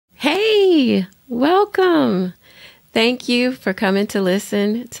Hey, welcome. Thank you for coming to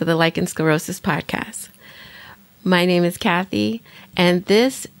listen to the Lichen Sclerosus podcast. My name is Kathy, and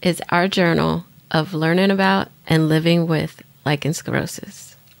this is our journal of learning about and living with lichen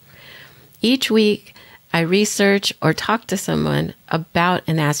sclerosus. Each week, I research or talk to someone about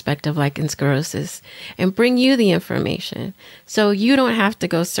an aspect of lichen sclerosus and bring you the information so you don't have to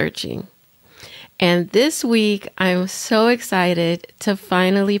go searching. And this week, I'm so excited to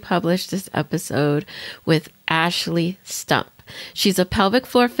finally publish this episode with Ashley Stump. She's a pelvic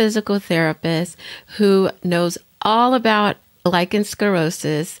floor physical therapist who knows all about lichen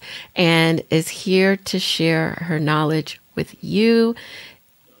sclerosus and is here to share her knowledge with you.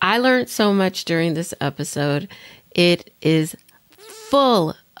 I learned so much during this episode. It is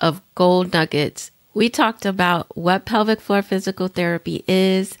full of gold nuggets. We talked about what pelvic floor physical therapy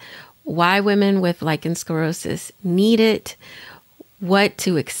is, why women with lichen sclerosus need it, what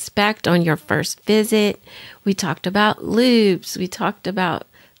to expect on your first visit. We talked about lubes. We talked about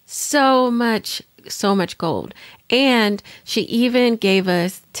so much gold. And she even gave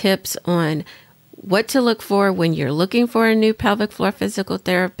us tips on what to look for when you're looking for a new pelvic floor physical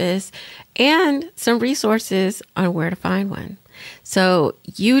therapist and some resources on where to find one. So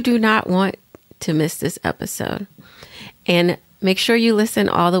you do not want to miss this episode. And make sure you listen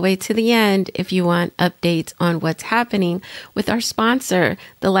all the way to the end if you want updates on what's happening with our sponsor,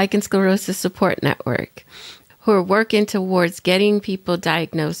 the Lichen Sclerosus Support Network, who are working towards getting people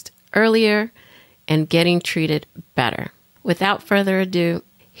diagnosed earlier and getting treated better. Without further ado,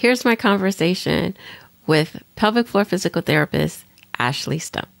 here's my conversation with pelvic floor physical therapist Ashley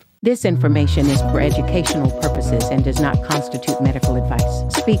Stump. This information is for educational purposes and does not constitute medical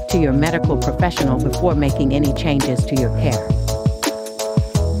advice. Speak to your medical professional before making any changes to your care.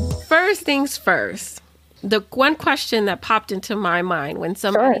 First things first, the one question that popped into my mind when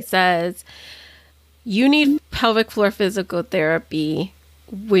somebody says, you need pelvic floor physical therapy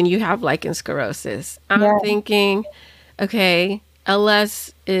when you have lichen sclerosus. I'm thinking, okay,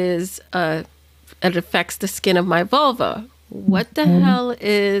 LS is, it affects the skin of my vulva. What the hell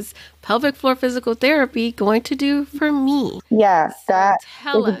is pelvic floor physical therapy going to do for me? Yeah, that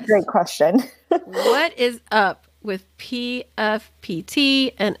is a great question. What is up with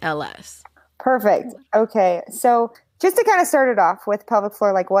PFPT and LS? Perfect. Okay. So just to kind of start it off with pelvic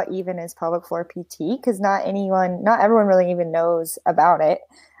floor, like what even is pelvic floor PT? Because not everyone really even knows about it.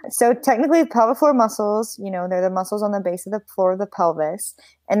 So technically pelvic floor muscles, they're the muscles on the base of the floor of the pelvis,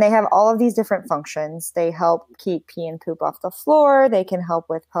 and they have all of these different functions. They help keep pee and poop off the floor. They can help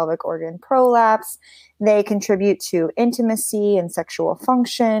with pelvic organ prolapse. They contribute to intimacy and sexual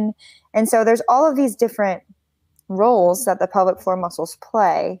function. And so there's all of these different roles that the pelvic floor muscles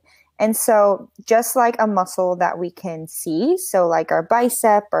play. And so just like a muscle that we can see, so like our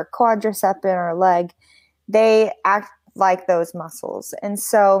bicep or quadricep in our leg, they act like those muscles. And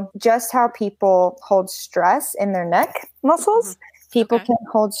so just how people hold stress in their neck muscles, people can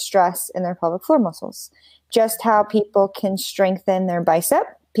hold stress in their pelvic floor muscles. Just how people can strengthen their bicep,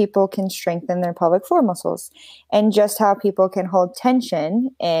 people can strengthen their pelvic floor muscles. And just how people can hold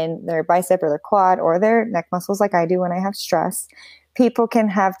tension in their bicep or their quad or their neck muscles, like I do when I have stress, people can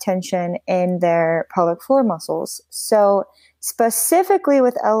have tension in their pelvic floor muscles. So specifically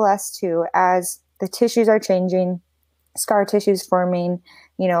with LS2, as the tissues are changing, scar tissues forming,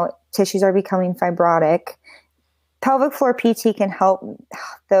 tissues are becoming fibrotic, pelvic floor PT can help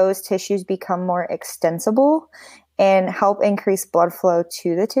those tissues become more extensible and help increase blood flow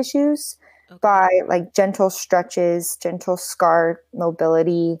to the tissues by like gentle stretches, gentle scar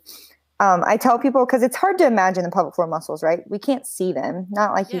mobility. I tell people, because it's hard to imagine the pelvic floor muscles, right? We can't see them,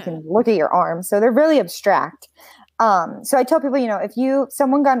 not like you can look at your arms. So they're really abstract. So I tell people, if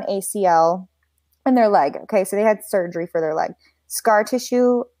someone got an ACL in their leg, okay, so they had surgery for their leg, scar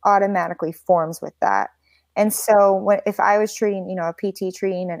tissue automatically forms with that. And so if I was treating, a PT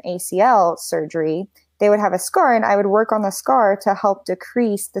treating an ACL surgery, they would have a scar and I would work on the scar to help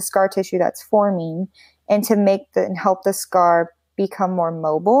decrease the scar tissue that's forming and to help the scar become more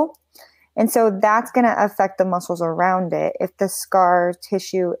mobile. And so that's going to affect the muscles around it. If the scar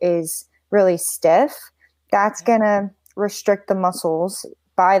tissue is really stiff, that's going to restrict the muscles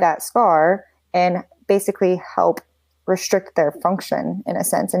by that scar and basically help restrict their function in a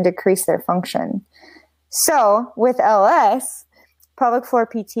sense and decrease their function. So with LS, pelvic floor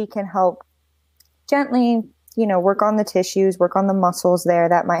PT can help gently, work on the tissues, work on the muscles there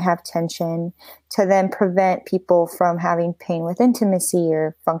that might have tension to then prevent people from having pain with intimacy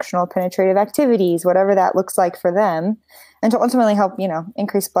or functional penetrative activities, whatever that looks like for them, and to ultimately help,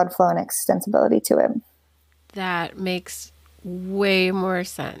 increase blood flow and extensibility to it. That makes way more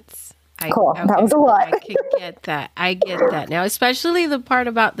sense. Cool. Okay, That was a lot. I can get that. I get that now, especially the part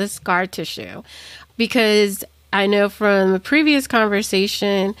about the scar tissue, because I know from a previous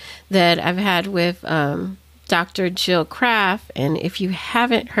conversation that I've had with Dr. Jill Kraft, and if you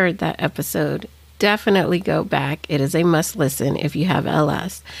haven't heard that episode, definitely go back. It is a must listen if you have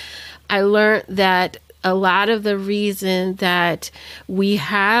LS. I learned that a lot of the reason that we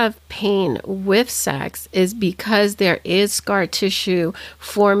have pain with sex is because there is scar tissue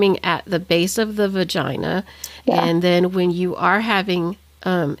forming at the base of the vagina. Yeah. And then when you are having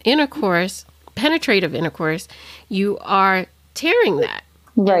intercourse, penetrative intercourse, you are tearing that.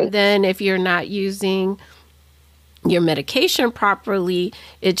 Right. And then if you're not using your medication properly,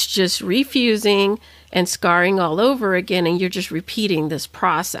 it's just refusing and scarring all over again, and you're just repeating this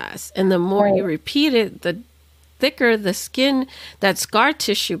process. And the more you repeat it, the thicker the skin, that scar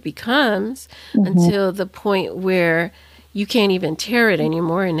tissue becomes, until the point where you can't even tear it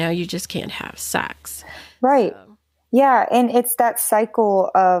anymore, and now you just can't have sex. Right. So. Yeah, and it's that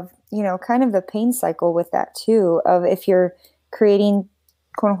cycle of, kind of the pain cycle with that too, of if you're creating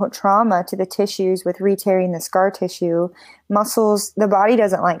quote unquote trauma to the tissues with re-tearing the scar tissue, muscles, the body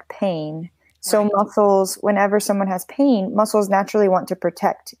doesn't like pain. So muscles, whenever someone has pain, muscles naturally want to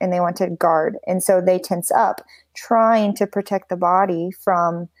protect and they want to guard. And so they tense up, trying to protect the body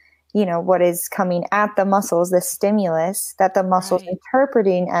from, what is coming at the muscles, the stimulus that the muscles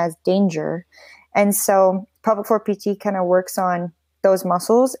interpreting as danger. And so pelvic floor PT kind of works on those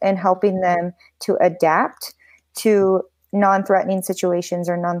muscles and helping them to adapt to non-threatening situations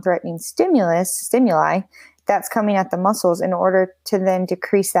or non-threatening stimuli that's coming at the muscles in order to then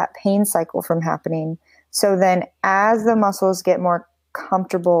decrease that pain cycle from happening. So then as the muscles get more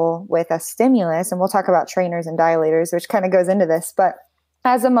comfortable with a stimulus, and we'll talk about trainers and dilators, which kind of goes into this, but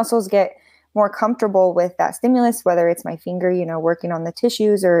as the muscles get more comfortable with that stimulus, whether it's my finger, working on the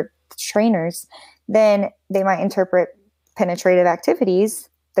tissues or trainers, then they might interpret penetrative activities.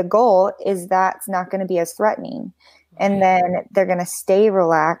 The goal is that's not going to be as threatening. And then they're going to stay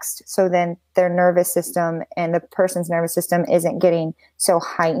relaxed. So then their nervous system and the person's nervous system isn't getting so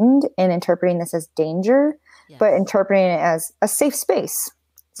heightened and interpreting this as danger, but interpreting it as a safe space.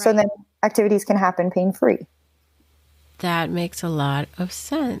 So then activities can happen pain-free. That makes a lot of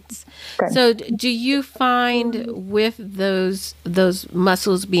sense. Good. So do you find with those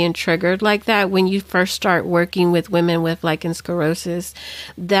muscles being triggered like that when you first start working with women with lichen sclerosus,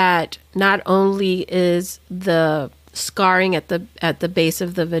 that not only is the scarring at the base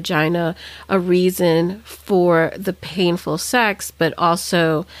of the vagina a reason for the painful sex, but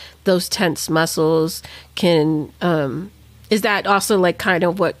also those tense muscles can is that also like kind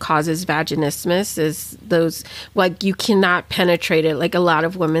of what causes vaginismus? Is those, like, you cannot penetrate it? Like a lot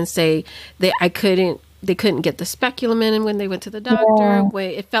of women say they couldn't get the speculum in when they went to the doctor. Where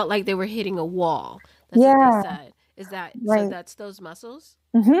it felt like they were hitting a wall. That's what they said. Is that so? That's those muscles.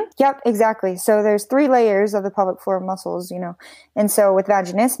 Yep, exactly. So there's 3 layers of the pelvic floor muscles, and so with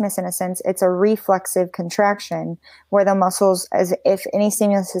vaginismus, in a sense, it's a reflexive contraction where the muscles, as if any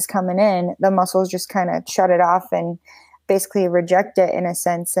stimulus is coming in, the muscles just kind of shut it off and basically reject it in a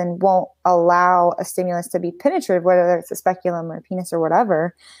sense and won't allow a stimulus to be penetrative, whether it's a speculum or a penis or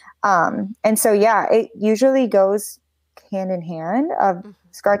whatever. And so, it usually goes hand in hand of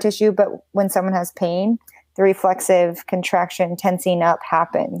scar tissue, but when someone has pain, the reflexive contraction, tensing up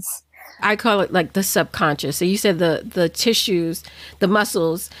happens. I call it like the subconscious. So you said the tissues, the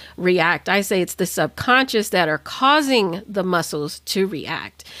muscles react. I say it's the subconscious that are causing the muscles to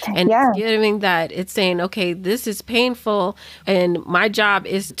react. And it's giving that, it's saying, okay, this is painful. And my job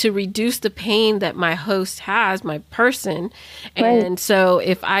is to reduce the pain that my host has, my person. And so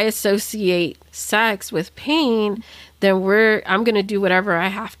if I associate sex with pain, then I'm going to do whatever I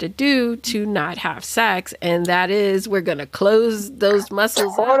have to do to not have sex. And that is, we're going to close those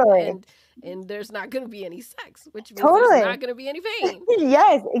muscles up and there's not going to be any sex, which means there's not going to be any pain.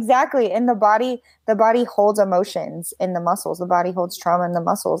 Yes, exactly. And the body holds emotions in the muscles. The body holds trauma in the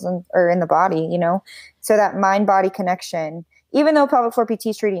muscles or in the body, so that mind-body connection, even though pelvic floor PT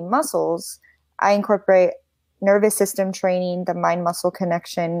is treating muscles, I incorporate nervous system training, the mind-muscle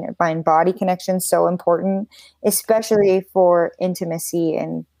connection, mind-body connection, so important, especially for intimacy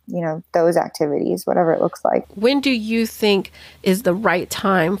and, those activities, whatever it looks like. When do you think is the right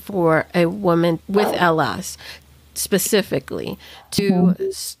time for a woman with LS specifically to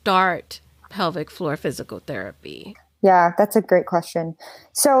start pelvic floor physical therapy? Yeah, that's a great question.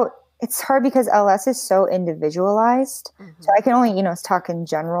 So it's hard because LS is so individualized. So I can only, talk in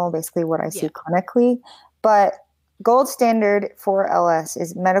general, basically what I see clinically. But gold standard for LS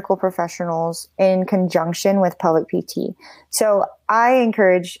is medical professionals in conjunction with pelvic PT. So I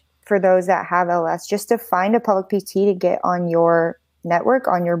encourage for those that have LS, just to find a pelvic PT to get on your network,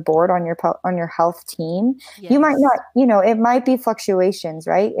 on your board, on your health team. Yes. You might not, it might be fluctuations,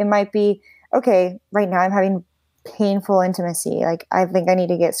 right? It might be, okay, right now I'm having painful intimacy. Like, I think I need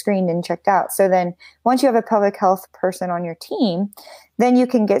to get screened and checked out. So then once you have a pelvic health person on your team, then you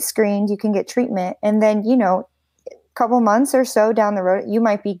can get screened, you can get treatment. And then, a couple months or so down the road, you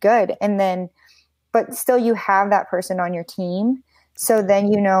might be good. And then, but still you have that person on your team. So then,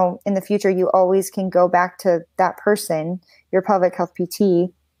 in the future, you always can go back to that person, your pelvic health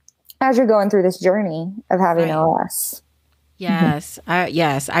PT, as you're going through this journey of having LS. Yes,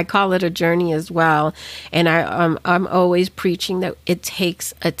 I call it a journey as well, and I'm always preaching that it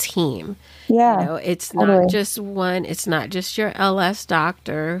takes a team. Yeah, it's totally. not just one. It's not just your LS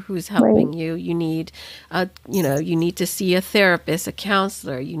doctor who's helping you. You need you need to see a therapist, a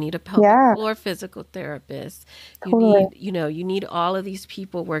counselor. You need a pelvic floor physical therapist. Totally. You need all of these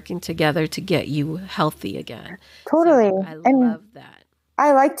people working together to get you healthy again. Totally. So I love that.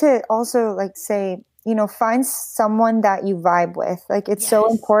 I like to also say, find someone that you vibe with. Like, it's so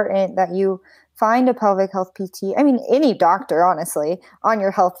important that you find a pelvic health PT. I mean, any doctor, honestly, on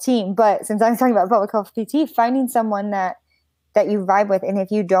your health team. But since I'm talking about pelvic health PT, finding someone that you vibe with. And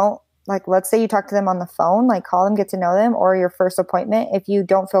if you don't, like, let's say you talk to them on the phone, like, call them, get to know them, or your first appointment. If you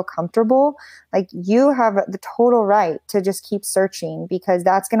don't feel comfortable, like, you have the total right to just keep searching, because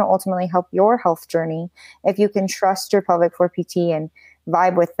that's going to ultimately help your health journey. If you can trust your pelvic floor PT and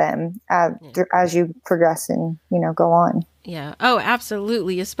vibe with them as you progress and go on. Yeah. Oh,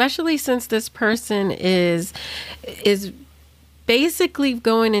 absolutely. Especially since this person is basically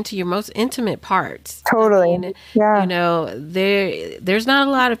going into your most intimate parts. Totally. I mean, there's not a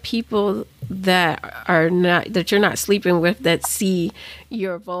lot of people that you're not sleeping with that see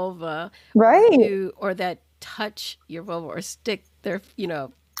your vulva, right? Or that touch your vulva or stick their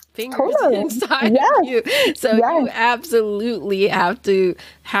fingers inside of you. So you absolutely have to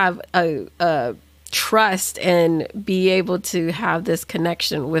have a trust and be able to have this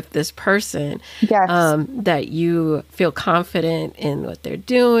connection with this person, that you feel confident in what they're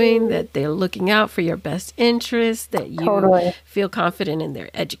doing, that they're looking out for your best interests, that you feel confident in their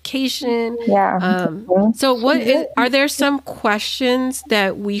education. So are there some questions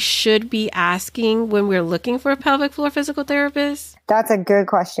that we should be asking when we're looking for a pelvic floor physical therapist? That's a good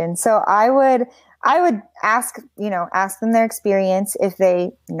question. So I would ask them their experience, if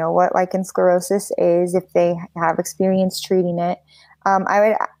they know what lichen sclerosus is, if they have experience treating it. I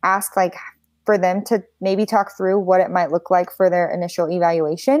would ask for them to maybe talk through what it might look like for their initial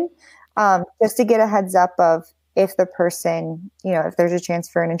evaluation, just to get a heads up of if the person, if there's a chance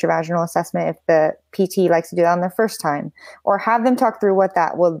for an intravaginal assessment, if the PT likes to do that on their first time, or have them talk through what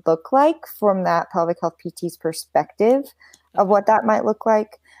that would look like from that pelvic health PT's perspective of what that might look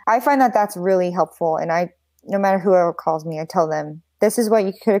like. I find that that's really helpful. And no matter whoever calls me, I tell them, this is what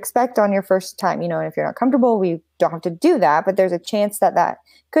you could expect on your first time, and if you're not comfortable, we don't have to do that, but there's a chance that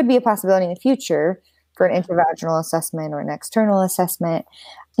could be a possibility in the future for an intravaginal assessment or an external assessment.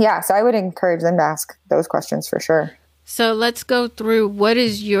 Yeah. So I would encourage them to ask those questions for sure. So let's go through, what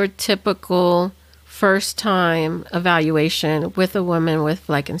is your typical first time evaluation with a woman with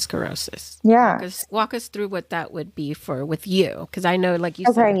lichen sclerosus? Yeah. Walk us through what that would be with you. Because I know, like you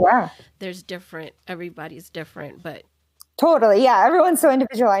said, there's everybody's different, but. Totally. Yeah. Everyone's so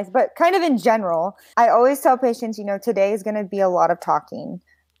individualized, but kind of in general, I always tell patients, today is going to be a lot of talking.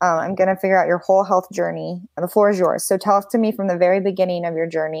 I'm going to figure out your whole health journey. The floor is yours. So tell us to me from the very beginning of your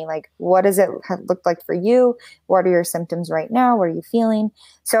journey, like, what does it look like for you? What are your symptoms right now? What are you feeling?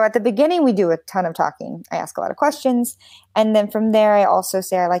 So at the beginning, we do a ton of talking. I ask a lot of questions. And then from there, I also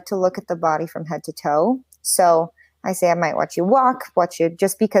say I like to look at the body from head to toe. So I say I might watch you walk,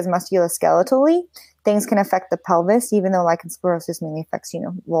 just because musculoskeletally, things can affect the pelvis, even though lichen sclerosus mainly affects,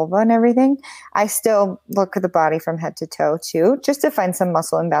 vulva and everything. I still look at the body from head to toe too, just to find some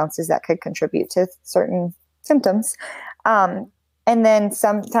muscle imbalances that could contribute to certain symptoms. And then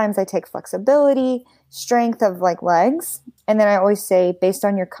sometimes I take flexibility, strength of legs. And then I always say, based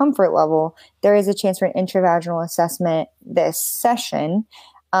on your comfort level, there is a chance for an intravaginal assessment this session.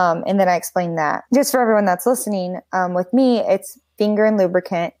 And then I explain that. Just for everyone that's listening, with me, it's finger and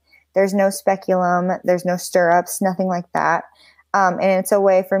lubricant. There's no speculum, there's no stirrups, nothing like that. And it's a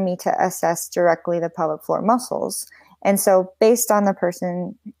way for me to assess directly the pelvic floor muscles. And so based on the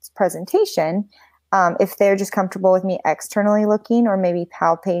person's presentation, if they're just comfortable with me externally looking, or maybe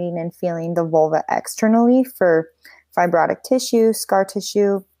palpating and feeling the vulva externally for fibrotic tissue, scar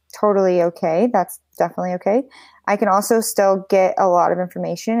tissue, totally okay. That's definitely okay. I can also still get a lot of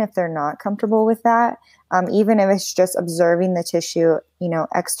information if they're not comfortable with that. Even if it's just observing the tissue,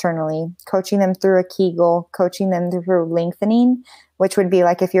 externally, coaching them through a Kegel, coaching them through lengthening, which would be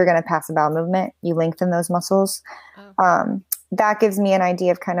like if you're going to pass a bowel movement, you lengthen those muscles. That gives me an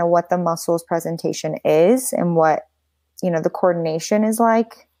idea of kind of what the muscles presentation is and what, the coordination is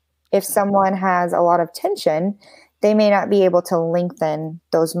like. If someone has a lot of tension, they may not be able to lengthen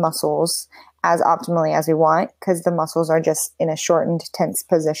those muscles as optimally as we want because the muscles are just in a shortened, tense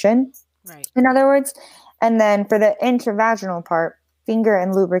position. Right. In other words. And then for the intravaginal part, finger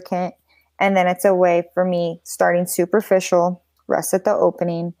and lubricant. And then it's a way for me starting superficial, rest at the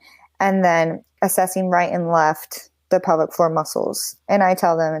opening, and then assessing right and left the pelvic floor muscles. And I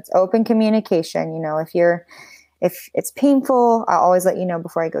tell them it's open communication. If it's painful, I'll always let you know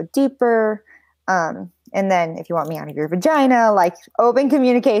before I go deeper. And then if you want me out of your vagina, like open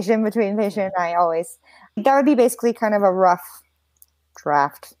communication between patient and that would be basically kind of a rough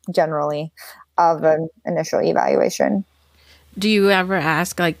draft generally of an initial evaluation. Do you ever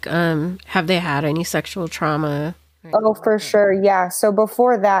ask, like, have they had any sexual trauma? Oh, for sure. Yeah. So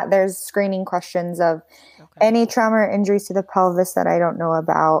before that, there's screening questions of any trauma or injuries to the pelvis that I don't know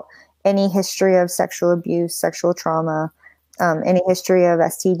about, any history of sexual abuse, sexual trauma, any history of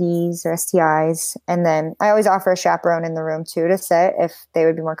STDs or STIs. And then I always offer a chaperone in the room too to sit if they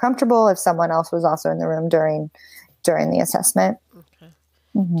would be more comfortable if someone else was also in the room during the assessment. Okay.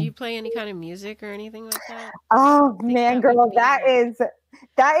 Mm-hmm. Do you play any kind of music or anything like that? Oh man, girl, that is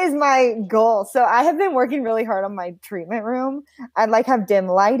my goal. So I have been working really hard on my treatment room. I have dim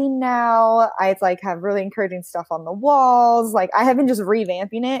lighting now. I have really encouraging stuff on the walls. I have been just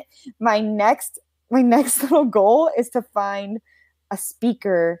revamping it. My next little goal is to find a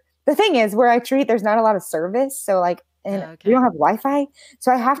speaker. The thing is, where I treat, there's not a lot of service. So we don't have Wi-Fi.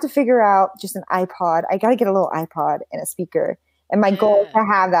 So I have to figure out just an iPod. I got to get a little iPod and a speaker. And my goal is to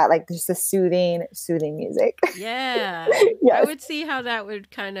have that, just a soothing music. Yeah. Yes. I would see how that would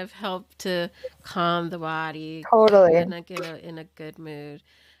kind of help to calm the body. Totally. And get in a good mood.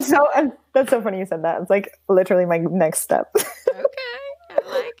 So that's so funny you said that. It's literally my next step. Okay. I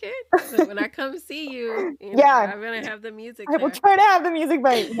like it. So when I come see you, I'm going to have the music I will try to have the music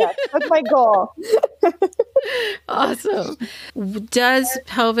right. Yeah, that's my goal. Awesome. Does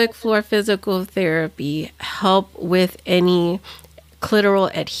pelvic floor physical therapy help with any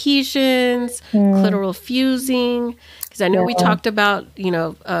clitoral adhesions, clitoral fusing? Because I know we talked about,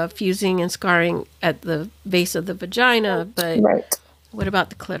 fusing and scarring at the base of the vagina, but what about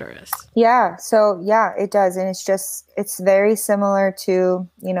the clitoris? Yeah. So it does. And it's very similar to,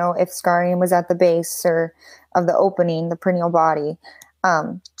 if scarring was at the base or of the opening, the perineal body.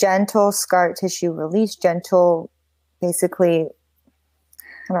 Gentle scar tissue release, basically,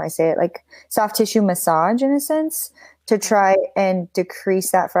 how do I say it? Soft tissue massage in a sense to try and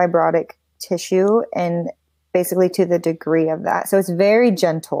decrease that fibrotic tissue and basically to the degree of that. So it's very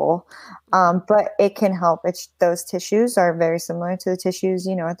gentle, but it can help. Those tissues are very similar to the tissues,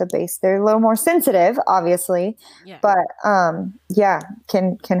 at the base. They're a little more sensitive, obviously, but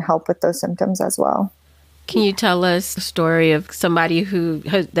can help with those symptoms as well. Can you tell us a story of somebody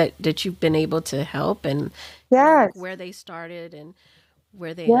that you've been able to help and where they started and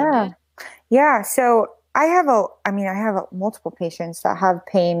where they ended? Yeah. So I have multiple patients that have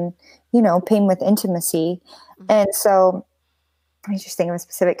pain, pain with intimacy. And so let me just think of a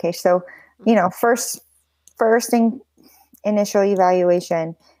specific case. So, first initial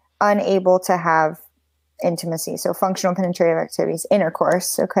evaluation, unable to have intimacy. So functional penetrative activities,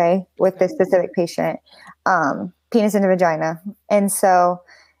 intercourse, with this specific patient, penis into vagina. And so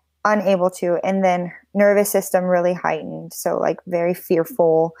unable to, and then nervous system really heightened. So very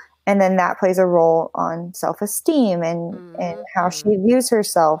fearful. And then that plays a role on self-esteem and how she views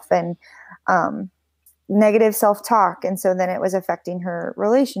herself and, negative self-talk. And so then it was affecting her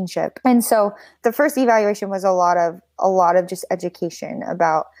relationship. And so the first evaluation was a lot of just education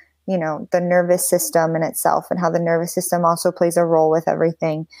about, the nervous system in itself and how the nervous system also plays a role with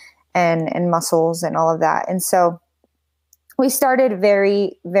everything and muscles and all of that. And so we started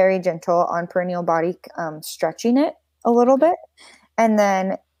very, very gentle on perineal body, stretching it a little bit. And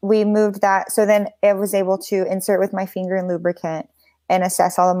then we moved that. So then it was able to insert with my finger and lubricant and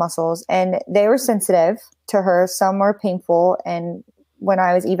assess all the muscles. And they were sensitive to her. Some were painful. And when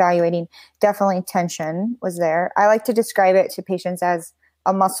I was evaluating, definitely tension was there. I like to describe it to patients as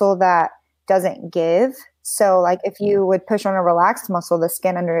a muscle that doesn't give. So if you would push on a relaxed muscle, the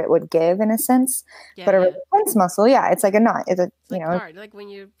skin under it would give in a sense, but a really tense muscle, it's like a knot. It's hard. Like when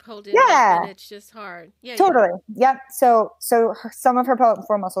you hold it and it's just hard. Yeah, totally. Yep. So some of her pelvic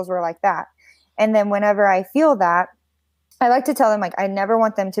floor muscles were like that. And then whenever I feel that, I like to tell them, like, I never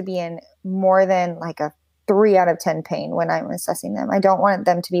want them to be in more than like a 3 out of 10 pain when I'm assessing them. I don't want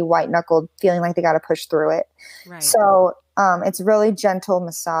them to be white knuckled, feeling like they got to push through it. Right. So it's really gentle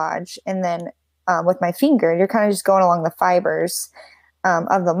massage. And then with my finger, you're kind of just going along the fibers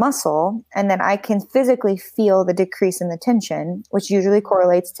of the muscle. And then I can physically feel the decrease in the tension, which usually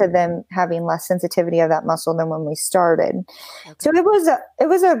correlates to them having less sensitivity of that muscle than when we started. Okay. So it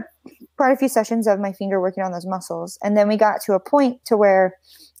was quite a few sessions of my finger working on those muscles. And then we got to a point to where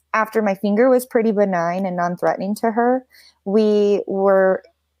after my finger was pretty benign and non-threatening to her, we were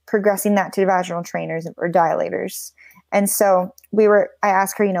progressing that to vaginal trainers or dilators. And so I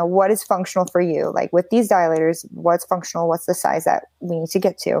asked her, what is functional for you? Like with these dilators, what's functional? What's the size that we need to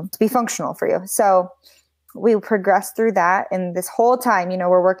get to be functional for you? So we progressed through that. And this whole time,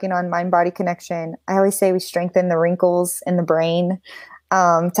 we're working on mind-body connection. I always say we strengthen the wrinkles in the brain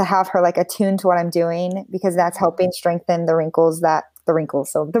to have her like attuned to what I'm doing, because that's helping strengthen the wrinkles,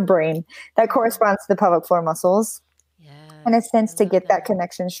 so the brain that corresponds to the pelvic floor muscles. Yes, in a sense, to get that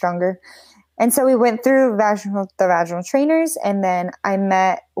connection stronger. And so we went through the vaginal trainers, and then I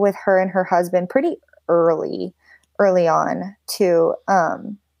met with her and her husband pretty early on to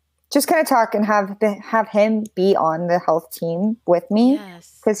just kind of talk and have him be on the health team with me,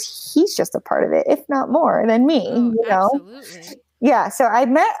 because he's just a part of it, if not more than me. Absolutely. Yeah. So I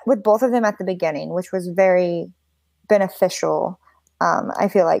met with both of them at the beginning, which was very beneficial. I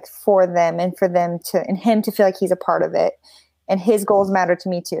feel like for them and for them and him to feel like he's a part of it. And his goals matter to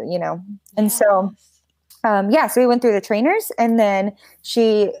me too, And so, so we went through the trainers, and then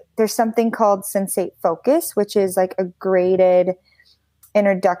there's something called Sensate Focus, which is like a graded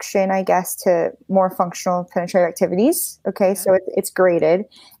introduction, I guess, to more functional penetrative activities. Okay. So it's graded,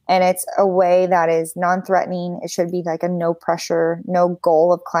 and it's a way that is non-threatening. It should be like a no pressure, no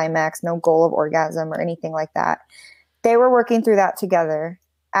goal of climax, no goal of orgasm or anything like that. They were working through that together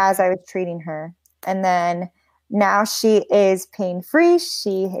as I was treating her. And then now she is pain-free.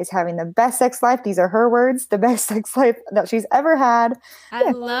 She is having the best sex life. These are her words, the best sex life that she's ever had.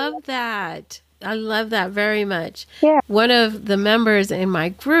 I love that. I love that very much. Yeah. One of the members in my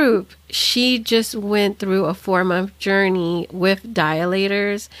group, she just went through a 4-month journey with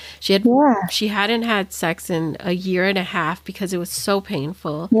dilators. She hadn't had sex in a year and a half because it was so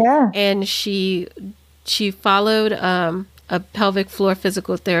painful. Yeah. And she followed a pelvic floor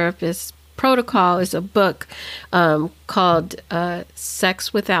physical therapist protocol. Is a book called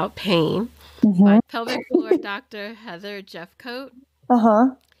Sex Without Pain by pelvic floor Dr. Heather Jeffcoat.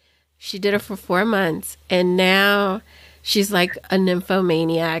 She did it for 4 months, and now she's like a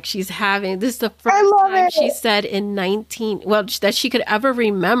nymphomaniac. This is the first time she said that she could ever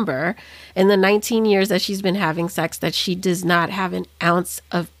remember in the 19 years that she's been having sex that she does not have an ounce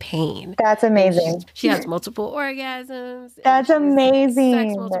of pain. That's amazing. She has multiple orgasms. That's amazing.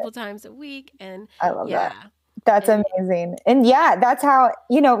 Sex multiple times a week. And I love that. That's amazing. And that's how,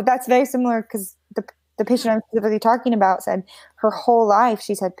 that's very similar, because the patient I'm specifically talking about said her whole life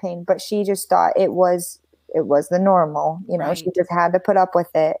she's had pain, but she just thought it was the normal, Right. She just had to put up with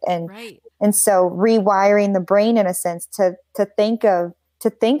it. And so rewiring the brain in a sense to think of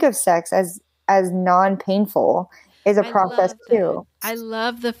sex as non-painful is a process too. I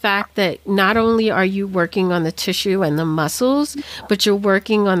love the fact that not only are you working on the tissue and the muscles, but you're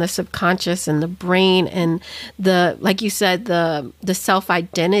working on the subconscious and the brain and like you said, the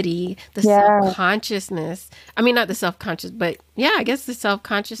self-identity, the self-consciousness. I mean, not the self-conscious, but I guess the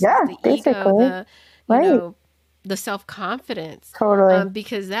self-consciousness, the ego, the self-confidence. Totally.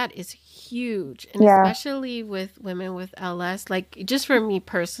 Because that is huge. And especially with women with LS, like just for me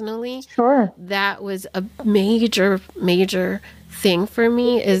personally, that was a major, major thing for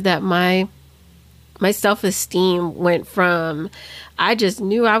me, is that my self-esteem went from, I just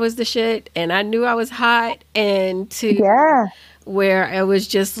knew I was the shit and I knew I was hot, and to where I was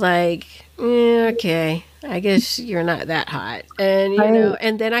just like, okay, I guess you're not that hot. And,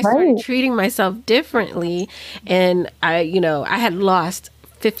 and then I started treating myself differently, and I had lost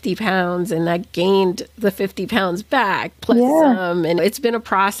 50 pounds and I gained the 50 pounds back plus some. And it's been a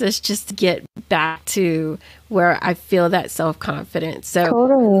process just to get back to where I feel that self-confidence. So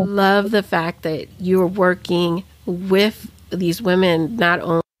love the fact that you're working with these women, not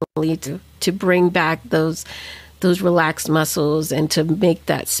only to bring back those relaxed muscles and to make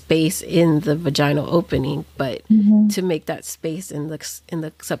that space in the vaginal opening, but to make that space in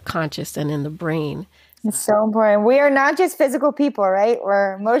the subconscious and in the brain. It's so important. We are not just physical people, right?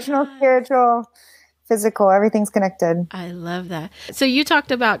 We're emotional, spiritual, physical. Everything's connected. I love that. So you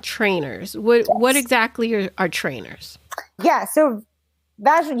talked about trainers. What exactly are trainers? Yeah. So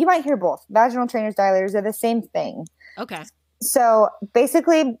you might hear both. Vaginal trainers, dilators are the same thing. Okay. So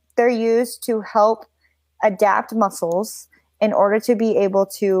basically they're used to help adapt muscles in order to be able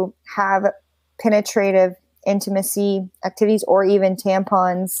to have penetrative intimacy activities, or even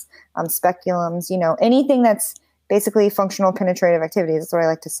tampons, speculums, anything that's basically functional penetrative activities. That's what I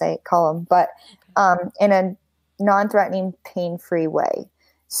like to call them, but in a non-threatening, pain-free way.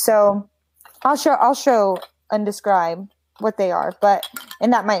 So I'll show and describe what they are,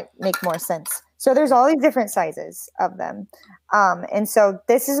 and that might make more sense. So there's all these different sizes of them. And so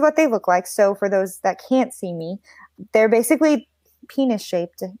this is what they look like. So for those that can't see me, they're basically penis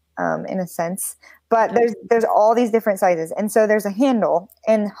shaped in a sense, but there's all these different sizes. And so there's a handle,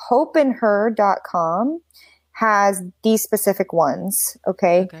 and hopeandher.com has these specific ones.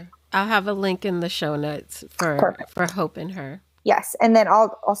 Okay. I'll have a link in the show notes for Hope and Her. Yes. And then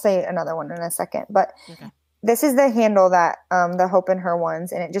I'll say another one in a second, but this is the handle that the Hope and Her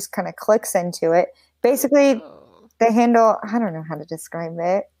ones, and it just kind of clicks into it. Basically, the handle, I don't know how to describe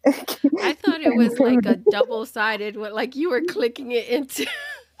it. I thought it was like a double-sided, like you were clicking it into.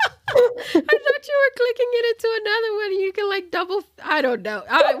 I thought you were clicking it into another one, and you can like double. I don't know.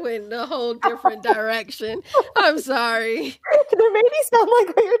 I went in a whole different direction. I'm sorry. There maybe sound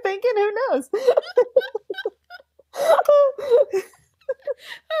like what you're thinking. Who knows?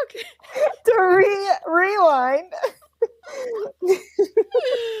 Okay. To rewind,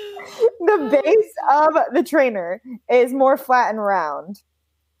 the base of the trainer is more flat and round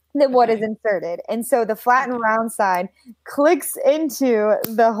than what is inserted. And so the flat and round side clicks into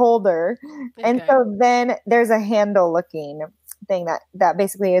the holder. And so then there's a handle looking thing that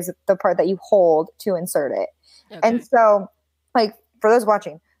basically is the part that you hold to insert it. And so, like, for those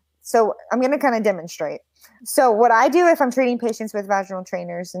watching, so I'm going to kind of demonstrate. So what I do if I'm treating patients with vaginal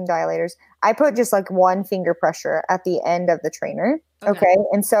trainers and dilators, I put just like one finger pressure at the end of the trainer. Okay.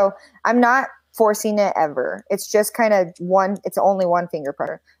 And so I'm not forcing it ever. It's just kind of it's only one finger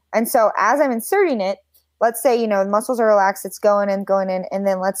pressure. And so as I'm inserting it, let's say, the muscles are relaxed, it's going in. And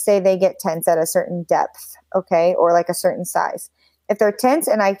then let's say they get tense at a certain depth. Okay. Or like a certain size. If they're tense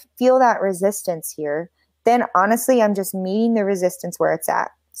and I feel that resistance here, then honestly, I'm just meeting the resistance where it's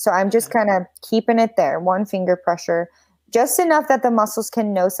at. So I'm just kind of keeping it there, one finger pressure, just enough that the muscles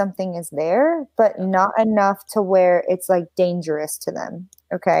can know something is there, but not enough to where it's like dangerous to them.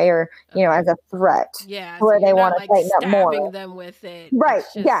 Okay. Or, as a threat. Yeah. Where they want to tighten up more. Stabbing them with it. Right.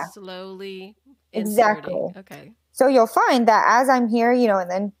 Yeah. Slowly inserting. Exactly. Okay. So you'll find that as I'm here, and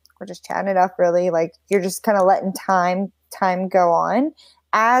then we're just chatting it up really, like you're just kind of letting time go on.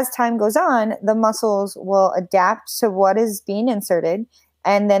 As time goes on, the muscles will adapt to what is being inserted.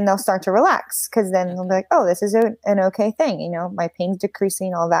 And then they'll start to relax because then they'll be like, oh, this is an okay thing. My pain's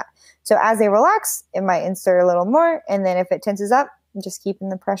decreasing, all that. So as they relax, it might insert a little more. And then if it tenses up, I'm just keeping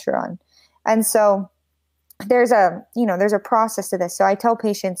the pressure on. And so there's a process to this. So I tell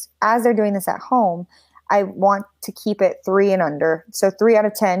patients as they're doing this at home, I want to keep it 3 and under. So 3 out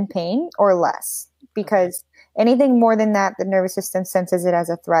of 10 pain or less, because anything more than that, the nervous system senses it as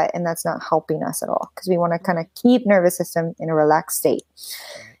a threat, and that's not helping us at all because we want to kind of keep nervous system in a relaxed state.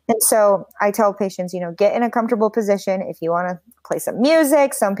 And so I tell patients, get in a comfortable position. If you want to play some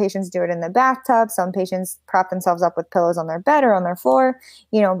music, some patients do it in the bathtub. Some patients prop themselves up with pillows on their bed or on their floor.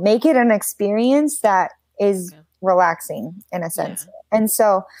 Make it an experience that is relaxing in a sense. Yeah. And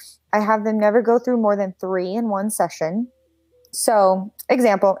so I have them never go through more than 3 in one session. So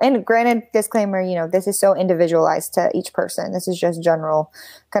example, and granted disclaimer, this is so individualized to each person. This is just general,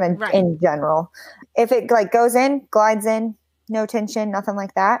 kind of in general. If it like goes in, glides in, no tension, nothing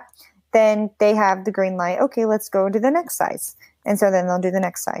like that, then they have the green light. Okay, let's go to the next size. And so then they'll do the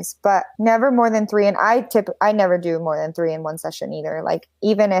next size, but never more than 3. And I never do more than 3 in one session either. Like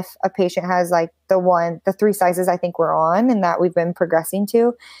even if a patient has like the 3 sizes I think we're on and that we've been progressing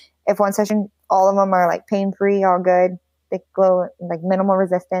to, if one session, all of them are like pain-free, all good, they glow, like minimal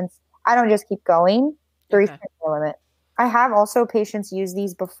resistance, I don't just keep going. 3 is the limit. I have also patients use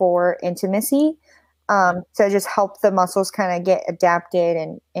these before intimacy to just help the muscles kind of get adapted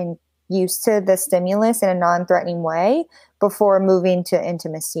and used to the stimulus in a non-threatening way before moving to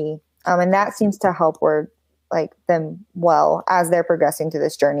intimacy. And that seems to help them well as they're progressing to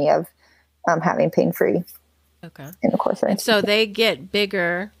this journey of having pain-free. Okay. In the course, right? And so they get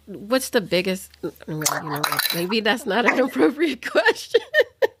bigger. What's the biggest? Maybe that's not an appropriate question.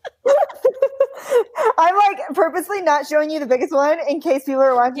 I'm like purposely not showing you the biggest one in case people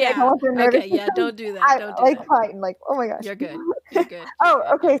are watching. Yeah. Okay. Yeah. Don't do that. Don't do that. Fighting. Like, oh my gosh. You're good. You're good.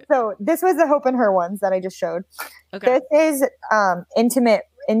 Okay. So this was the Hope and Her ones that I just showed. Okay. This is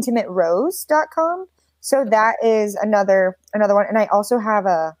intimaterose.com. So that is another one. And I also have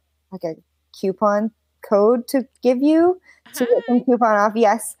a coupon code to give you to get some coupon off.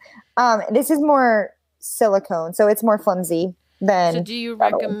 Yes. This is more silicone, so it's more flimsy than. So do you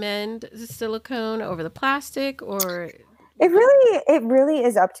recommend the silicone over the plastic, or? It really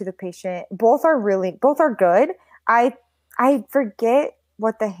is up to the patient. Both are good. I forget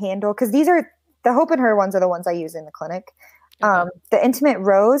what the handle, because these are the Hope and Her ones are the ones I use in the clinic. Okay. The Intimate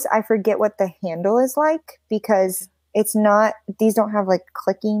Rose, I forget what the handle is like, because it's not, these don't have like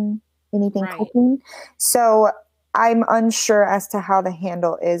clicking. So I'm unsure as to how the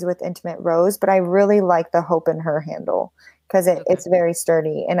handle is with Intimate Rose, but I really like the Hope and Her handle because it's very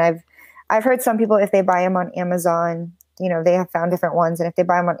sturdy. And I've heard some people, if they buy them on Amazon, they have found different ones. And if they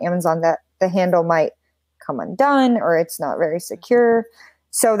buy them on Amazon, that the handle might come undone or it's not very secure.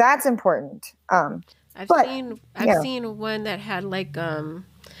 So that's important. I've seen one that had like a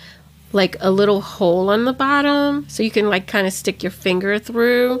little hole on the bottom, so you can like kind of stick your finger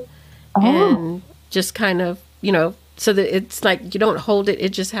through and just kind of, so that it's like you don't hold it.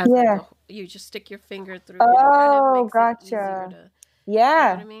 It just has you just stick your finger through. Oh, gotcha. Yeah. You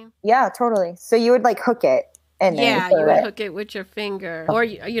know what I mean? Yeah, totally. So you would like hook it. And you would hook it with your finger or,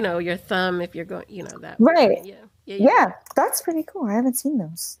 your thumb if you're going, that. Right. Yeah. That's pretty cool. I haven't seen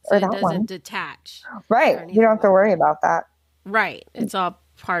those. So or it that doesn't one. detach. Right. You don't have to worry about that. Right. It's all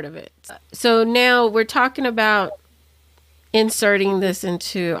part of it. So now we're talking about inserting this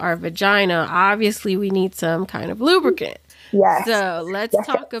into our vagina. Obviously, we need some kind of lubricant. Yes. So let's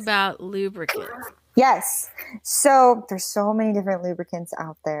talk about lubricant. Yes. So there's so many different lubricants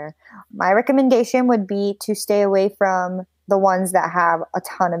out there. My recommendation would be to stay away from the ones that have a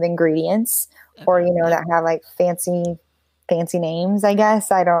ton of ingredients or, that have like fancy names, I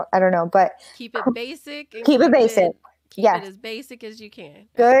guess. I don't know, but keep it basic. Keep it basic. Keep it as basic as you can.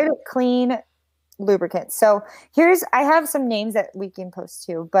 Good, clean lubricant. So I have some names that we can post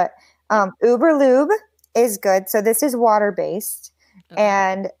too, but Uber Lube is good. So this is water-based. Okay.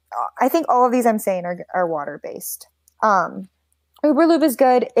 And I think all of these I'm saying are water-based. Uber Lube is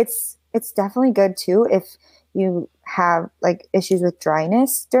good. It's definitely good too if you have like issues with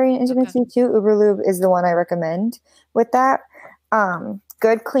dryness during intimacy too. Uber Lube is the one I recommend with that.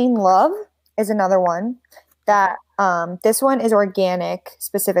 Good Clean Love is another one that this one is organic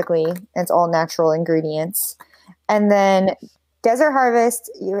specifically, and it's all natural ingredients. And then Desert Harvest,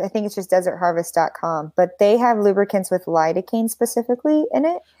 I think it's just desertharvest.com, but they have lubricants with lidocaine specifically in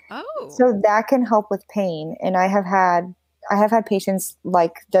it. Oh. So that can help with pain. And I have had patients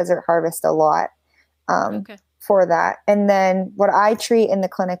like Desert Harvest a lot for that. And then what I treat in the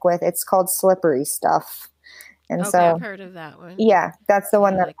clinic with, it's called Slippery Stuff. And so I've heard of that one. Yeah, that's the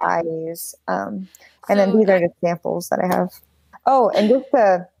one that I use. And then these are just samples that I have. Oh, and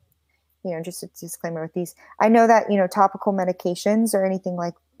just a disclaimer with these. I know that, topical medications or anything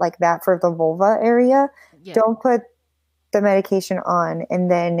like that for the vulva area, don't put the medication on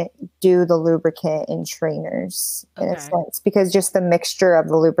and then do the lubricant in trainers in a sense, because just the mixture of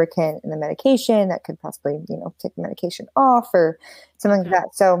the lubricant and the medication that could possibly, take the medication off or something like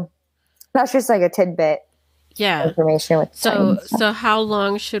that. So that's just like a tidbit. Yeah. Information with so how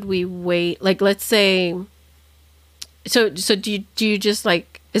long should we wait? Like, let's say, so do you just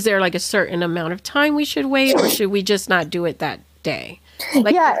like, is there like a certain amount of time we should wait, or should we just not do it that day?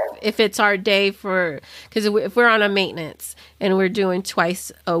 Like if it's our day because if we're on a maintenance and we're doing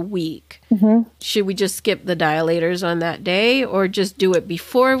twice a week, should we just skip the dilators on that day or just do it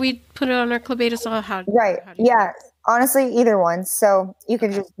before we put it on our clobetasol? How do you Honestly, either one. So you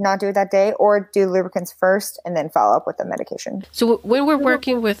can just not do it that day or do lubricants first and then follow up with the medication. So when we're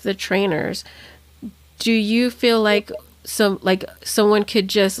working with the trainers, do you feel like someone could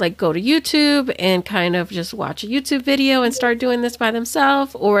just like go to YouTube and kind of just watch a YouTube video and start doing this by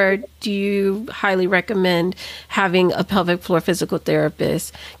themselves? Or do you highly recommend having a pelvic floor physical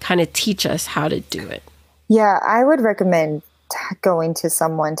therapist kind of teach us how to do it? Yeah, I would recommend going to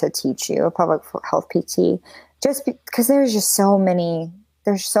someone to teach you, a pelvic health PT, just because there's so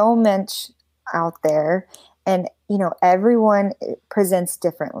much out there, and everyone presents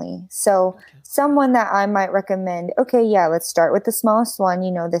differently. So someone that I might recommend, let's start with the smallest one,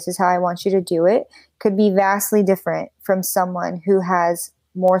 this is how I want you to do it, could be vastly different from someone who has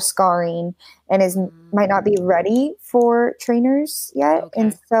more scarring and might not be ready for trainers yet.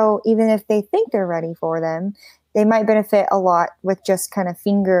 And so even if they think they're ready for them, they might benefit a lot with just kind of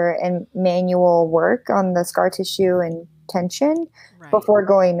finger and manual work on the scar tissue and tension before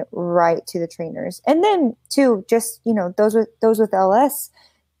going right to the trainers. And then too, just, those with LS,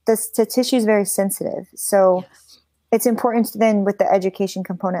 the tissue is very sensitive. So it's important then with the education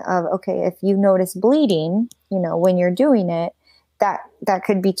component of, okay, if you notice bleeding, when you're doing it, that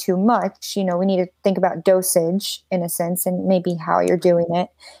could be too much. We need to think about dosage in a sense and maybe how you're doing it.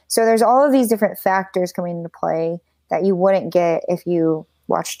 So there's all of these different factors coming into play that you wouldn't get if you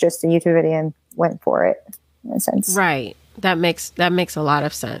watched just a YouTube video and went for it in a sense. Right. That makes a lot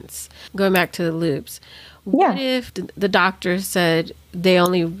of sense. Going back to the lubes. What if the doctor said they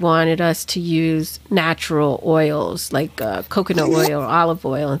only wanted us to use natural oils like coconut oil, olive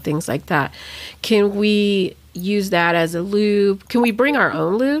oil, and things like that? Can we use that as a lube? Can we bring our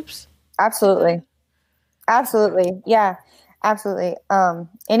own lubes? Absolutely. Absolutely. Yeah, absolutely.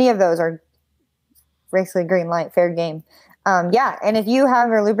 Any of those are basically green light, fair game. Yeah. And if you have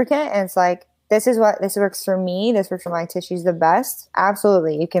your lubricant and it's like, this works for me, this works for my tissues the best,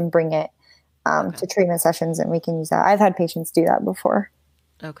 absolutely. You can bring it to treatment sessions and we can use that. I've had patients do that before.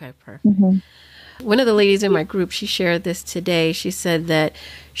 Okay, perfect. Mm-hmm. One of the ladies in my group, she shared this today. She said that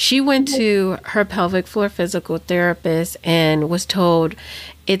she went to her pelvic floor physical therapist and was told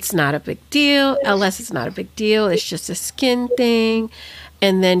it's not a big deal. LS is not a big deal. It's just a skin thing.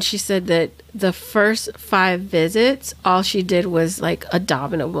 And then she said that the first 5 visits, all she did was like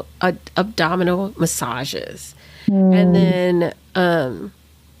abdominal massages. And then I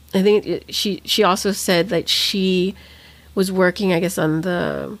think she also said that she was working, I guess, on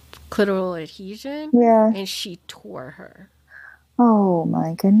the clitoral adhesion. Yeah. And she tore her. Oh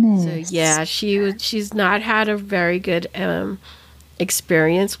my goodness. So yeah, she's not had a very good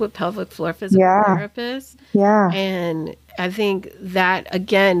experience with pelvic floor physical therapists. Yeah. And I think that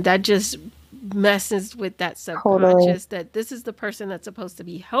again, that just messes with that subconscious that this is the person that's supposed to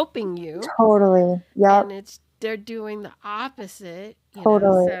be helping you. Totally. Yeah. And they're doing the opposite.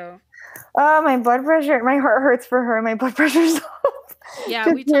 Totally. So. Oh, my blood pressure. My heart hurts for her. My blood pressure's up. Yeah,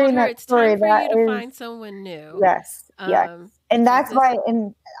 we told her it's time for you to find someone new. Yes. Yes. And that's why,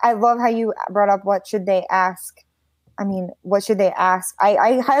 and I love how you brought up what should they ask. I mean, what should they ask?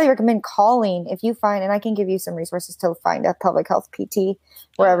 I highly recommend calling if you find, and I can give you some resources to find a pelvic health PT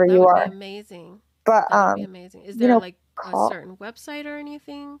wherever you are. That would be amazing. But, that would be amazing. Is there like a certain website or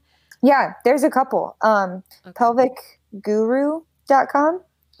anything? Yeah, there's a couple. Pelvicguru.com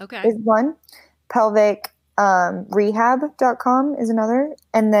is one. Pelvic rehab.com is another.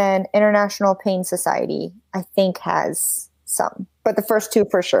 And then International Pain Society, I think, has some. But the first 2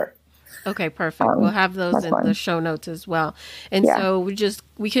 for sure. Okay, perfect. We'll have those in the show notes as well. And so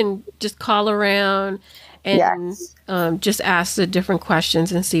we can just call around and just ask the different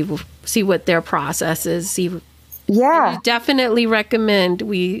questions and see what their process is. I definitely recommend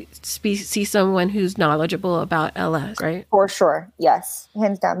we see someone who's knowledgeable about LS, right? For sure. Yes,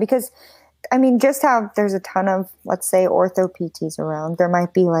 hands down. Because, I mean, just how there's a ton of, let's say, ortho PTs around. There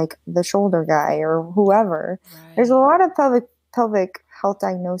might be like the shoulder guy or whoever. Right. There's a lot of pelvic health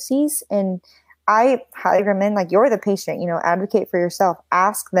diagnoses. And I highly recommend, like, you're the patient, advocate for yourself.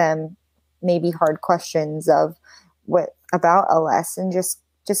 Ask them maybe hard questions of what about LS and just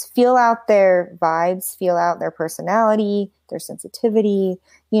feel out their vibes, feel out their personality, their sensitivity.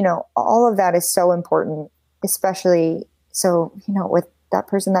 All of that is so important, especially so, with that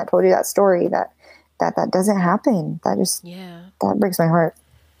person that told you that story, that doesn't happen. That breaks my heart.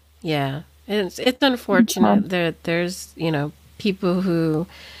 Yeah. It's unfortunate that there's, people who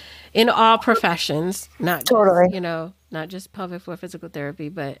in all professions, not just, not just pelvic floor physical therapy,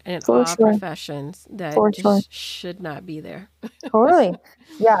 but in all professions that just should not be there. Totally.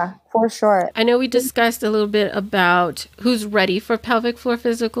 Yeah, for sure. I know we discussed a little bit about who's ready for pelvic floor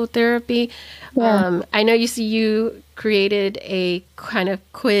physical therapy. Yeah. I know you created a kind of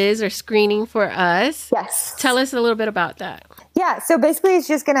quiz or screening for us. Yes. Tell us a little bit about that. Yeah. So basically it's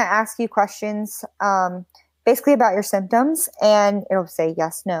just going to ask you questions, basically about your symptoms, and it'll say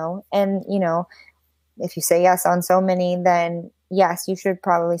yes, no. And, if you say yes on so many, then yes, you should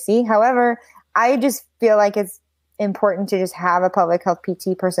probably see. However, I just feel like it's important to just have a pelvic health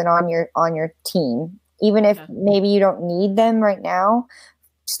PT person on your team, even if maybe you don't need them right now.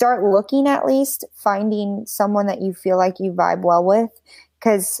 Start looking, at least finding someone that you feel like you vibe well with,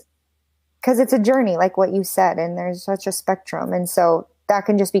 because it's a journey, like what you said, and there's such a spectrum. And so that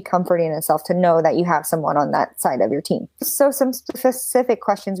can just be comforting in itself to know that you have someone on that side of your team. So some specific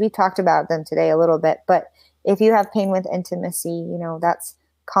questions, we talked about them today a little bit, but if you have pain with intimacy, that's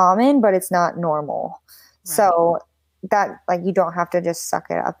common, but it's not normal. Right. So that, like, you don't have to just suck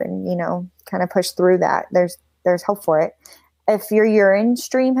it up and, kind of push through that. There's hope for it. If your urine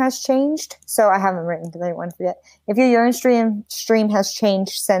stream has changed, so I haven't written the other one for yet. If your urine stream has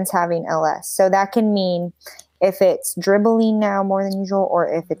changed since having LS, so that can mean If it's dribbling now more than usual, or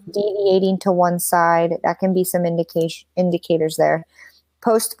if it's deviating to one side, that can be some indicators there.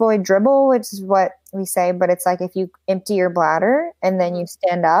 Post-void dribble, which is what we say, but it's like if you empty your bladder and then you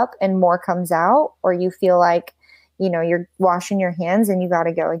stand up and more comes out, or you feel like, you're washing your hands and you got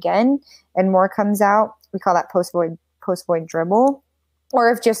to go again and more comes out, we call that post-void dribble.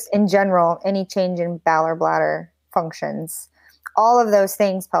 Or if just in general, any change in bowel or bladder functions, all of those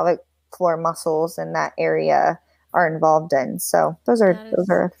things, pelvic floor muscles in that area are involved in. So those are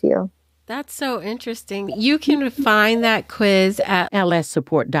a few. That's so interesting. You can find that quiz at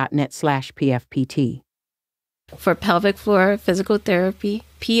lssupport.net/PFPT. For pelvic floor physical therapy,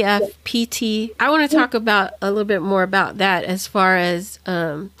 PFPT. I want to talk about a little bit more about that as far as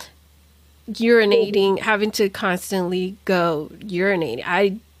urinating, having to constantly go urinate.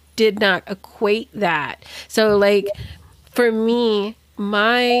 I did not equate that. So like for me,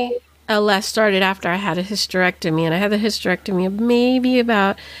 my LS started after I had a hysterectomy, and I had the hysterectomy maybe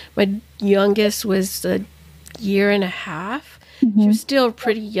about, my youngest was a year and a half. She was still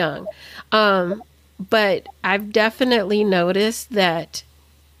pretty young. But I've definitely noticed that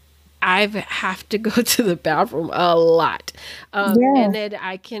I have to go to the bathroom a lot. And that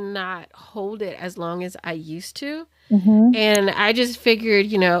I cannot hold it as long as I used to. And I just figured,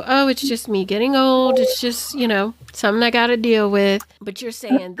 it's just me getting old. It's just, something I got to deal with. But you're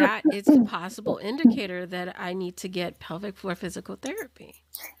saying that it's a possible indicator that I need to get pelvic floor physical therapy.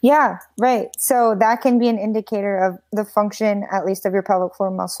 Yeah, right. So that can be an indicator of the function, at least of your pelvic floor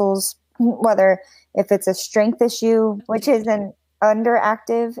muscles, whether if it's a strength issue, which is an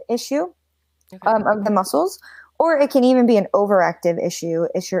underactive issue of the muscles, or it can even be an overactive issue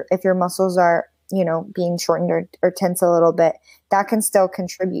if your muscles are, being shortened or tense a little bit. That can still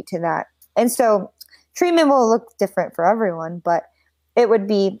contribute to that. And so treatment will look different for everyone, but it would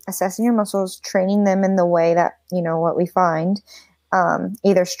be assessing your muscles, training them in the way that, what we find,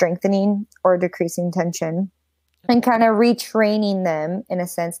 either strengthening or decreasing tension, and kind of retraining them in a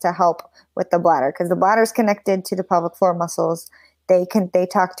sense to help with the bladder, because the bladder is connected to the pelvic floor muscles. They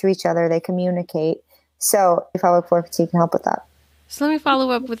talk to each other, they communicate. So the pelvic floor fatigue can help with that. So let me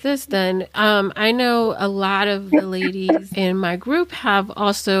follow up with this then. I know a lot of the ladies in my group have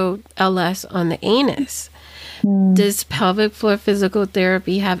also LS on the anus. Does pelvic floor physical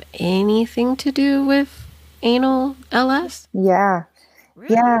therapy have anything to do with anal LS? Yeah.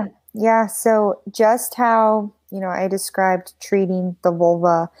 Really? Yeah. So just how, I described treating the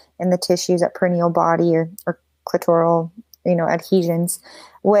vulva and the tissues at perineal body or clitoral, adhesions.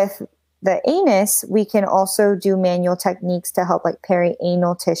 With the anus, we can also do manual techniques to help, like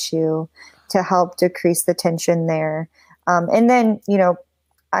perianal tissue, to help decrease the tension there. And then,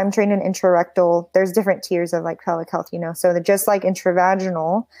 I'm trained in intrarectal. There's different tiers of like pelvic health, so just like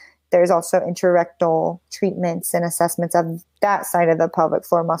intravaginal, there's also intrarectal treatments and assessments of that side of the pelvic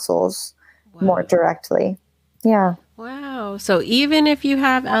floor muscles more directly. Yeah. Wow. So even if you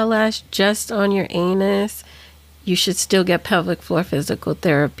have LS just on your anus, you should still get pelvic floor physical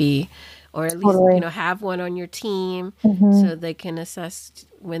therapy, or at least, have one on your team so they can assess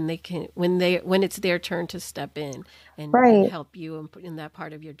when it's their turn to step in and help you in that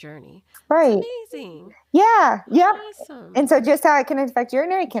part of your journey. Right. That's amazing. Yeah. Yep. Awesome. And so just how it can affect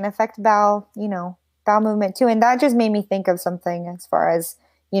urinary can affect bowel movement too. And that just made me think of something as far as,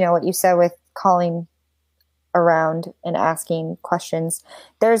 what you said with calling around and asking questions.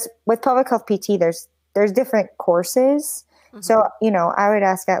 With pelvic health PT, there's different courses. So, I would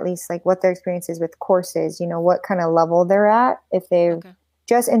ask at least like what their experience is with courses, what kind of level they're at, if they're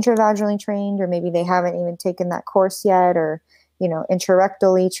just intravaginally trained, or maybe they haven't even taken that course yet, or,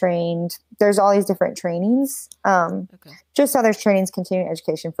 intrarectally trained. There's all these different trainings. Just how there's trainings, continuing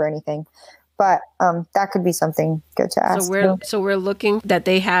education for anything. But that could be something good to ask. So we're looking that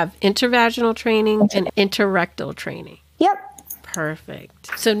they have intravaginal training and interrectal training. Yep.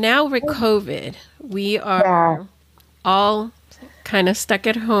 Perfect. So now with COVID, we are all kind of stuck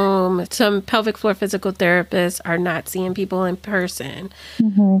at home. Some pelvic floor physical therapists are not seeing people in person.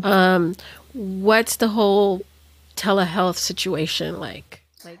 What's the whole telehealth situation like?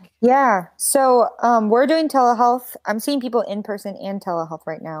 Yeah. So we're doing telehealth. I'm seeing people in person and telehealth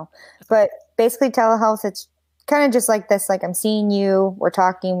right now. But basically telehealth, it's kind of just like this. Like I'm seeing you, we're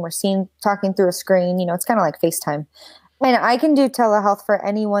talking through a screen. It's kind of like FaceTime. And I can do telehealth for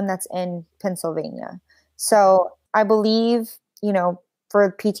anyone that's in Pennsylvania. So I believe,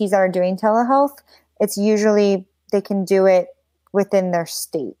 for PTs that are doing telehealth, it's usually they can do it within their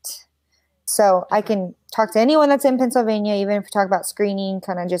state. So I can talk to anyone that's in Pennsylvania, even if we talk about screening,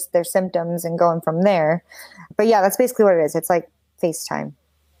 kind of just their symptoms and going from there. But yeah, that's basically what it is. It's like FaceTime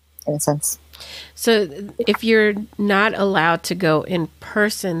in a sense. So if you're not allowed to go in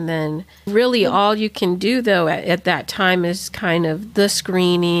person, then really all you can do though at that time is kind of the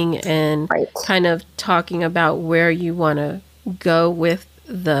screening and kind of talking about where you want to go with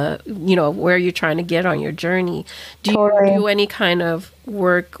where you're trying to get on your journey. Do you do any kind of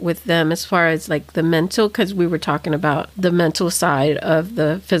work with them as far as like the mental, because we were talking about the mental side of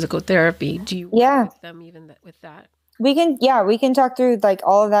the physical therapy. Do you work with them even with that? We can talk through like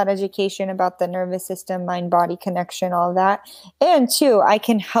all of that education about the nervous system, mind body connection, all of that. And too, I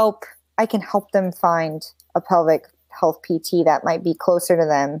can help them find a pelvic health PT that might be closer to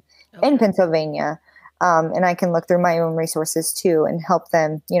them in Pennsylvania. And I can look through my own resources too and help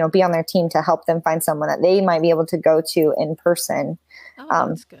them, be on their team to help them find someone that they might be able to go to in person.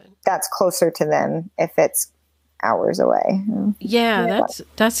 That's good. That's closer to them if it's hours away. Yeah,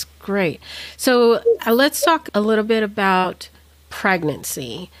 that's great. So let's talk a little bit about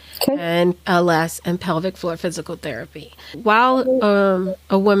pregnancy and LS and pelvic floor physical therapy. While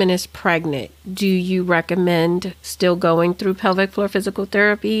a woman is pregnant, do you recommend still going through pelvic floor physical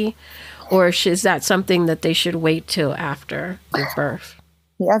therapy? Or is that something that they should wait till after your birth?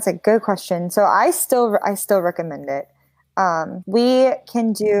 Yeah, that's a good question. So I still recommend it. We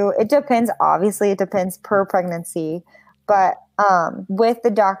can do, it depends, obviously it depends per pregnancy, but with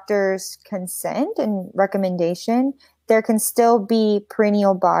the doctor's consent and recommendation, there can still be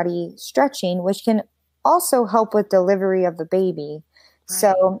perineal body stretching, which can also help with delivery of the baby.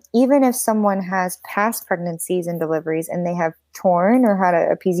 So even if someone has past pregnancies and deliveries and they have torn or had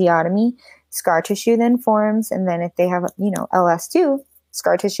a episiotomy, scar tissue then forms. And then if they have, LS2,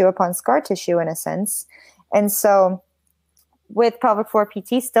 scar tissue upon scar tissue in a sense. And so with pelvic floor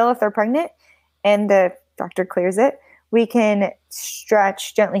PT, still if they're pregnant and the doctor clears it, we can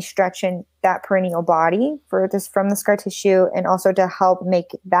gently stretch in that perineal body from the scar tissue, and also to help make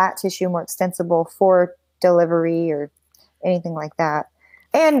that tissue more extensible for delivery or anything like that.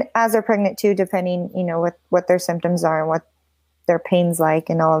 And as they're pregnant too, depending, what their symptoms are and what their pain's like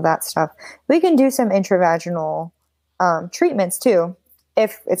and all of that stuff, we can do some intravaginal treatments too,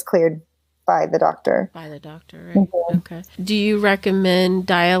 if it's cleared by the doctor. By the doctor, right? Mm-hmm. Okay. Do you recommend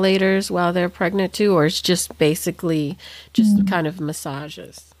dilators while they're pregnant too, or it's just basically just kind of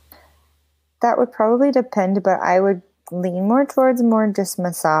massages? That would probably depend, but I would lean more towards just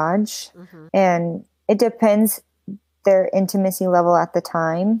massage. Mm-hmm. And it depends their intimacy level at the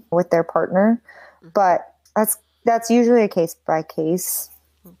time with their partner. Mm-hmm. But that's usually a case by case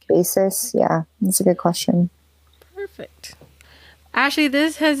basis. Yeah, that's a good question. Perfect. Ashley,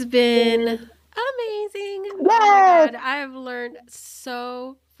 this has been amazing. Yes! Oh my God, I've learned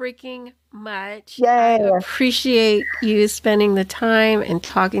so freaking much. Yay. I appreciate you spending the time and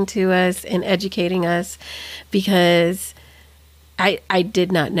talking to us and educating us, because I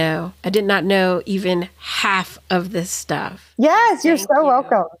did not know. I did not know even half of this stuff. Yes, you're so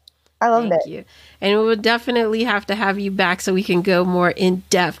welcome. I loved it. Thank you. And we will definitely have to have you back so we can go more in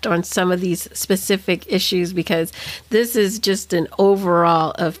depth on some of these specific issues, because this is just an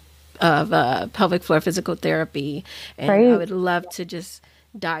overall of pelvic floor physical therapy. And I would love to just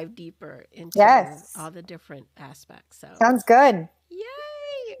dive deeper into all the different aspects. So sounds good.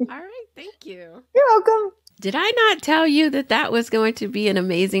 Yay. All right. Thank you. You're welcome. Did I not tell you that was going to be an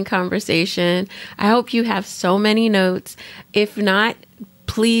amazing conversation? I hope you have so many notes. If not,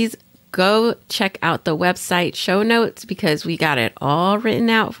 please go check out the website show notes, because we got it all written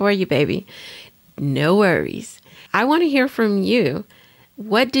out for you, baby. No worries. I want to hear from you.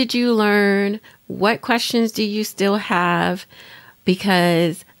 What did you learn? What questions do you still have?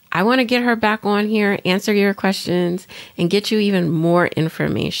 Because I want to get her back on here, answer your questions, and get you even more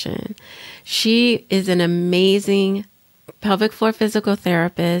information. She is an amazing pelvic floor physical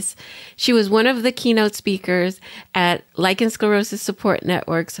therapist. She was one of the keynote speakers at Lichen Sclerosus Support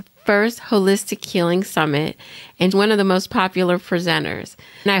Network's first Holistic Healing Summit, and one of the most popular presenters.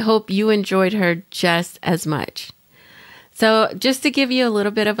 And I hope you enjoyed her just as much. So just to give you a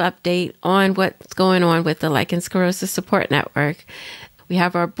little bit of update on what's going on with the Lichen Sclerosus Support Network, we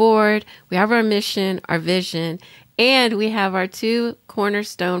have our board, we have our mission, our vision, and we have our two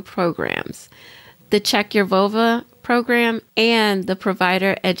cornerstone programs, the Check Your Vulva program and the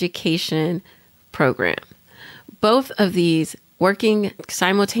Provider Education program. Both of these, working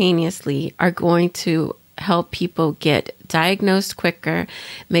simultaneously, are going to help people get diagnosed quicker,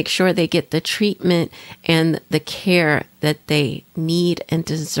 make sure they get the treatment and the care that they need and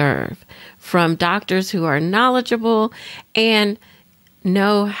deserve from doctors who are knowledgeable and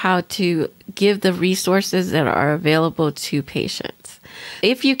know how to give the resources that are available to patients.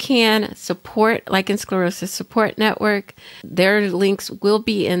 If you can, support Lichen Sclerosus Support Network. Their links will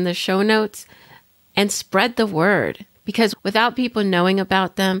be in the show notes, and spread the word, because without people knowing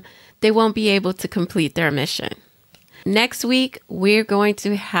about them, they won't be able to complete their mission. Next week, we're going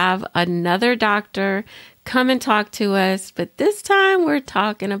to have another doctor come and talk to us, but this time we're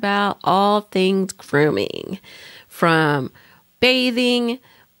talking about all things grooming, from bathing,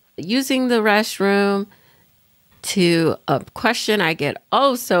 using the restroom, to a question I get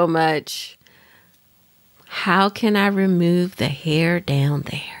oh so much: how can I remove the hair down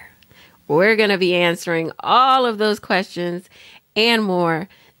there? We're going to be answering all of those questions and more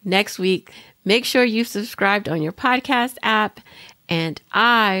next week. Make sure you've subscribed on your podcast app, and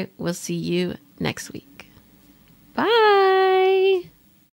I will see you next week. Bye.